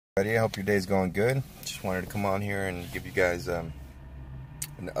I hope your day's going good. Just wanted to come on here and give you guys an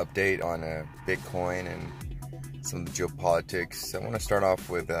update on Bitcoin and some of the geopolitics. I want to start off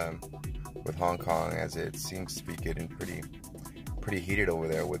with Hong Kong, as it seems to be getting pretty heated over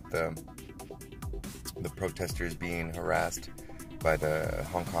there with the protesters being harassed by the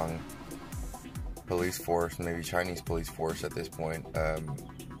Hong Kong police force, maybe Chinese police force at this point,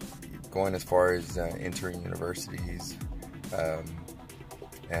 going as far as entering universities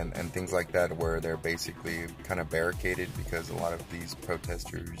and things like that, where they're basically kind of barricaded because a lot of these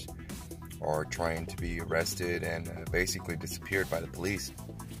protesters are trying to be arrested and basically disappeared by the police.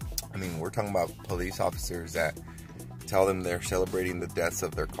 I mean, we're talking about police officers that tell them they're celebrating the deaths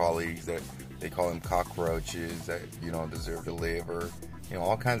of their colleagues, that they call them cockroaches that, deserve to live, or,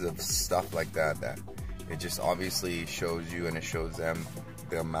 all kinds of stuff like that, that it just obviously shows you, and it shows them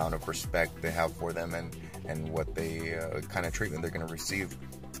the amount of respect they have for them and what they kind of treatment they're going to receive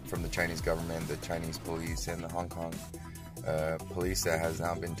from the Chinese government, the Chinese police, and the Hong Kong police that has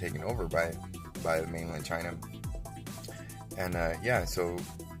now been taken over by mainland China. And yeah, so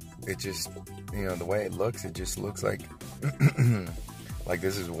it just, the way it just looks like like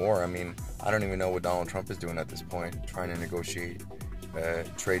this is war. I mean, I don't even know what Donald Trump is doing at this point, trying to negotiate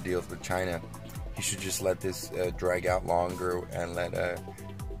trade deals with China. He should just let this drag out longer and let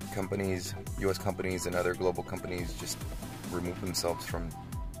companies, U.S. companies and other global companies, just remove themselves from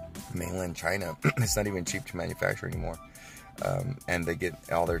mainland China. It's not even cheap to manufacture anymore, and they get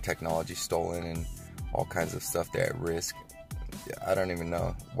all their technology stolen and all kinds of stuff. They're at risk. I don't even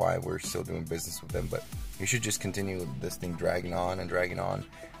know why we're still doing business with them, but you should just continue this thing dragging on,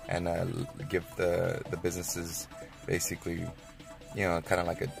 and give the businesses basically, kind of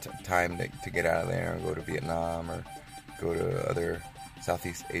like a time to get out of there and go to Vietnam or go to other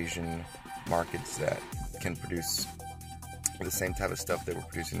Southeast Asian markets that can produce the same type of stuff that we're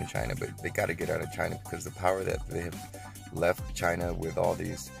producing in China. But they got to get out of China, because the power that they have left China with all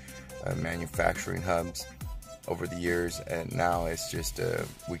these manufacturing hubs over the years, and now it's just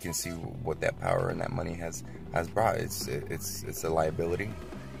we can see what that power and that money has brought. It's a liability.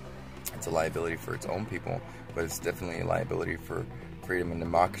 It's a liability for its own people, but it's definitely a liability for freedom and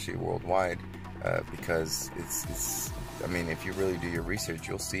democracy worldwide, because it's I mean, if you really do your research,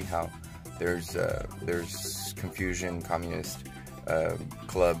 you'll see how there's confusion, communist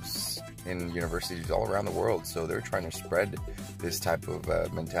clubs in universities all around the world. So they're trying to spread this type of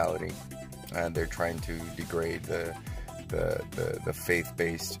mentality, and they're trying to degrade the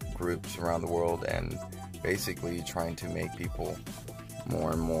faith-based groups around the world, and basically trying to make people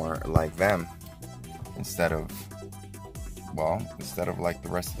more and more like them, instead of like the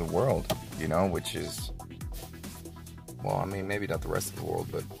rest of the world, which is, well, I mean, maybe not the rest of the world,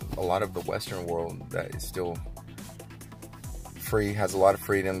 but a lot of the Western world that is still free, has a lot of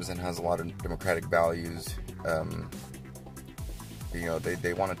freedoms, and has a lot of democratic values.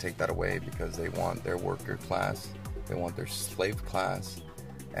 They want to take that away, because they want their worker class, they want their slave class,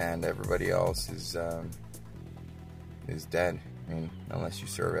 and everybody else is dead. I mean, unless you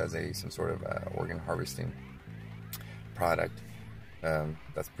serve as some sort of organ harvesting product.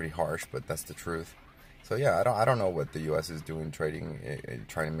 That's pretty harsh, but that's the truth. So yeah, I don't know what the U.S. is doing, trying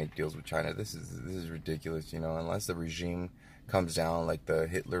to make deals with China. This is ridiculous. Unless the regime comes down like the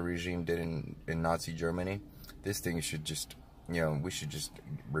Hitler regime did in Nazi Germany, this thing should just, we should just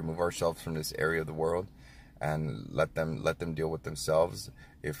remove ourselves from this area of the world and let them deal with themselves.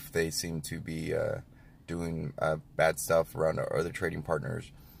 If they seem to be doing bad stuff around our other trading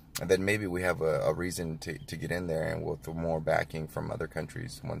partners, and then maybe we have a reason to get in there, and we'll throw more backing from other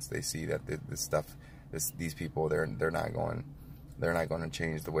countries once they see that these people, they're not going to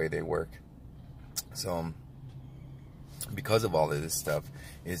change the way they work. So because of all of this stuff,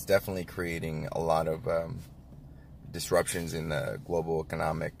 it's definitely creating a lot of disruptions in the global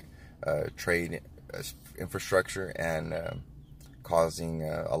economic trade infrastructure, and causing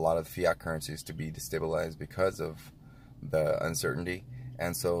a lot of fiat currencies to be destabilized because of the uncertainty.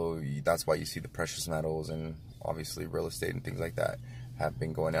 And so that's why you see the precious metals and obviously real estate and things like that have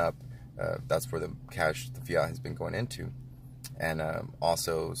been going up. That's where the cash, the fiat, has been going into. And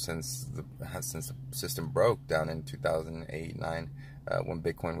also since the system broke down in 2008-9, when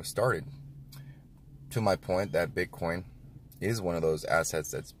Bitcoin was started. To my point, that Bitcoin is one of those assets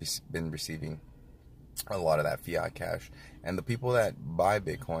that's been receiving a lot of that fiat cash. And the people that buy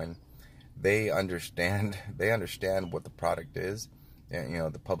Bitcoin, they understand what the product is.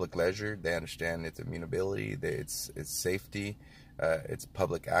 The public ledger, they understand its immutability, its safety, its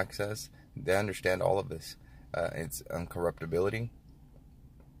public access. They understand all of this, its uncorruptibility.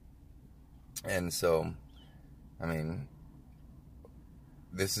 And so, I mean,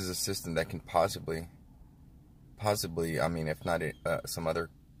 this is a system that can possibly, I mean, if not some other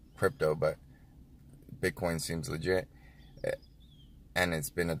crypto, but Bitcoin seems legit, and it's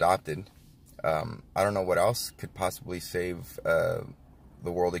been adopted. I don't know what else could possibly save the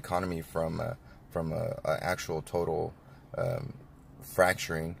world economy from a actual total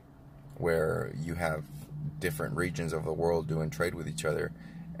fracturing, where you have different regions of the world doing trade with each other,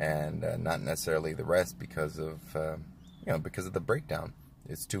 and not necessarily the rest, because of because of the breakdown.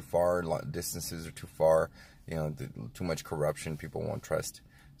 It's too far, distances are too far, too much corruption, people won't trust.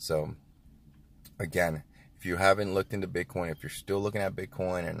 So again, if you haven't looked into Bitcoin, if you're still looking at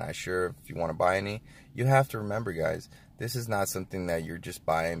Bitcoin and not sure if you want to buy any, you have to remember, guys, this is not something that you're just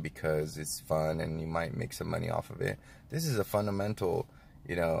buying because it's fun and you might make some money off of it. This is a fundamental,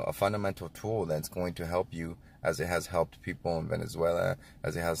 a fundamental tool that's going to help you, as it has helped people in Venezuela,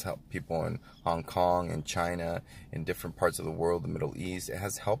 as it has helped people in Hong Kong and China, in different parts of the world, the Middle East. It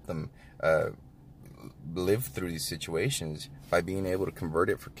has helped them live through these situations by being able to convert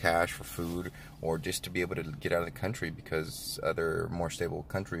it for cash, for food, or just to be able to get out of the country, because other more stable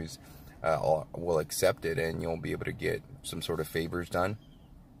countries will accept it, and you'll be able to get some sort of favors done.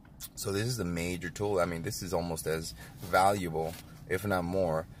 So this is a major tool. I mean, this is almost as valuable, if not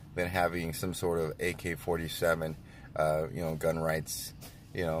more, than having some sort of AK-47, gun rights,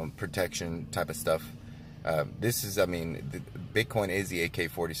 protection type of stuff. This is, I mean, Bitcoin is the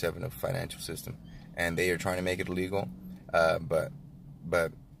AK-47 of financial system, and they are trying to make it illegal, but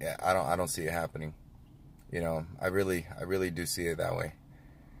yeah, I don't see it happening. I really do see it that way.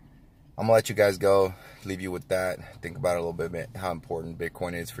 I'm gonna let you guys go, leave you with that. Think about it a little bit, how important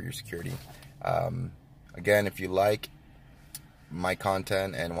Bitcoin is for your security. Again, if you like my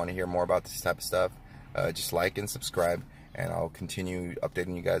content and want to hear more about this type of stuff, just like and subscribe, and I'll continue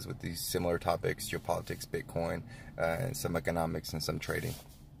updating you guys with these similar topics: geopolitics, Bitcoin, and some economics and some trading.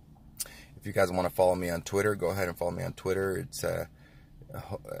 If you guys want to follow me on Twitter, go ahead and follow me on Twitter. It's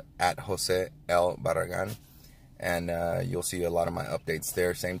at Jose L. Barragan, and you'll see a lot of my updates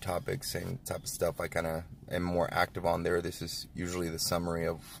there. Same topics, same type of stuff. I kind of am more active on there. This is usually the summary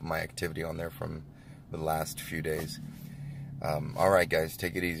of my activity on there from the last few days. Alright guys,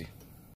 take it easy.